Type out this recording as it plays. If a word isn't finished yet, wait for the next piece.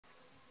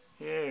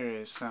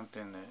here is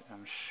something that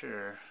I'm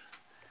sure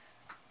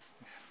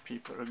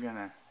people are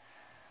gonna,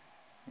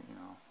 you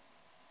know,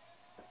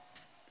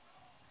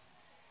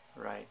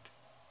 write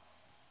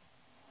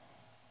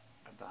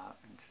about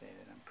and say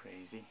that I'm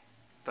crazy,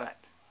 but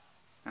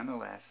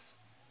nonetheless,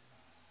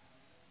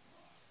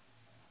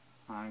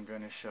 I'm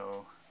gonna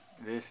show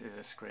this is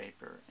a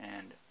scraper,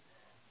 and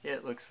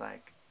it looks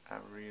like a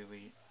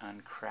really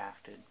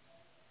uncrafted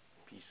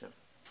piece of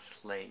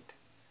slate,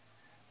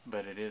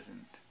 but it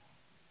isn't.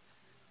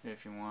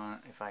 If you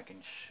want, if I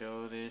can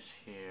show this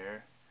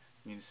here,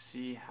 you can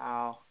see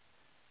how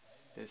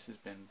this has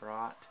been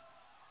brought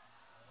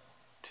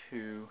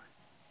to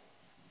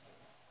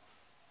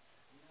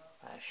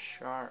a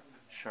sharp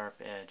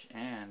edge,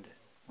 and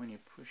when you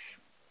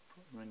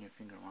run your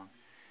finger along,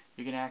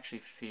 you can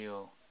actually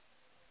feel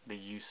the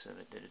use of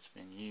it, that it's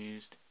been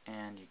used,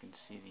 and you can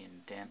see the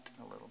indent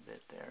a little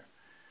bit there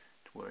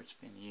to where it's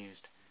been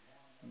used.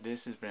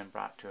 This has been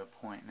brought to a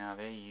point. Now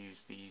they use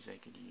these, they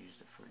could use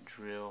it for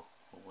drill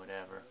or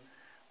whatever,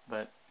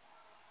 but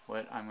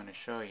what I'm going to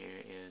show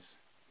you is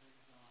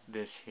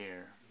this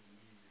here.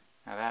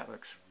 Now that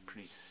looks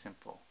pretty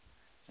simple,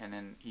 and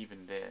then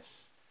even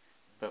this,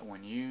 but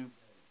when you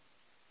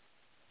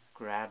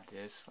grab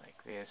this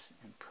like this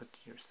and put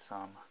your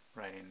thumb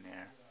right in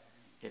there,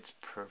 it's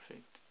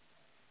perfect.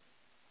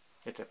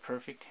 It's a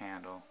perfect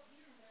handle,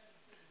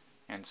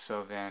 and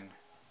so then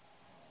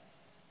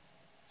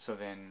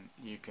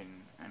you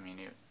can, I mean,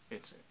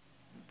 it's a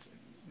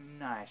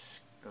nice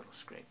little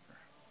scraper.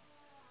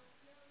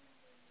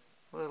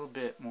 A little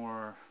bit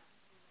more,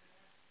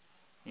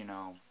 you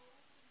know,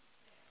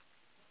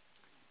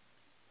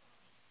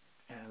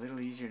 a little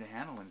easier to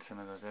handle than some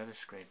of those other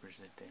scrapers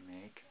that they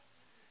make.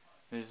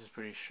 This is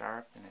pretty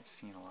sharp, and it's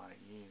seen a lot of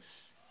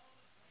use.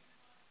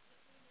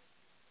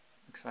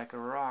 Looks like a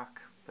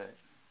rock, but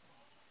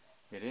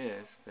it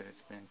is, but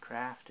it's been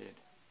crafted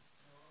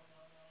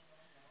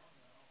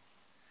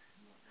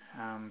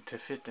to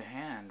fit the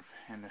hand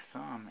and the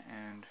thumb,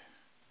 and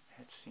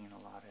it's seen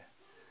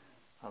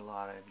a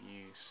lot of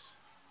use.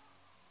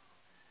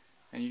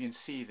 And you can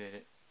see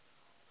that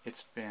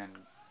it's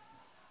been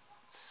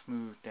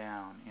smoothed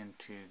down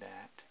into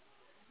that.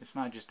 It's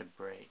not just a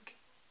break.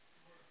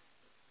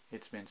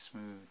 It's been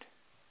smoothed,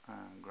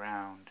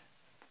 ground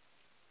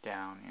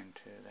down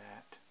into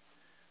that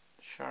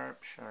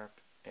sharp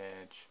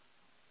edge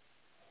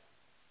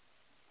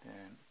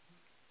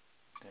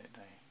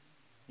that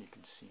you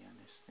can see on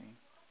this thing.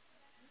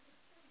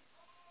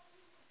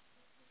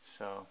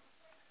 So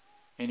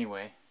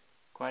anyway,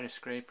 quite a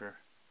scraper.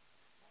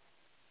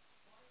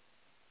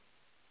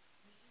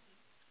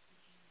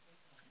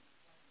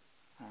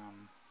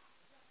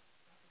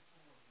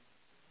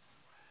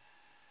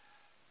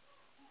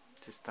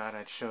 Just thought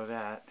I'd show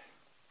that.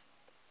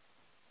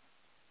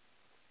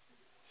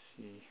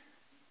 See,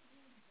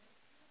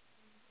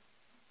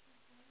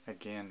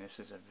 again, this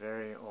is a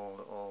very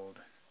old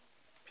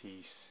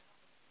piece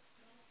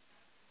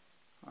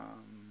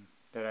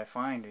that I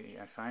find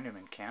them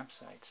in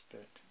campsites,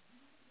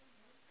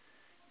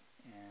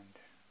 and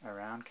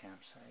around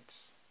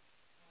campsites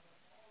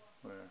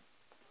where.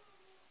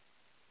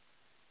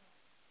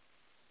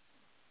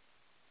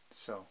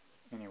 So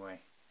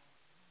anyway,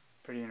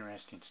 pretty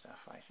interesting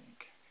stuff, I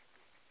think.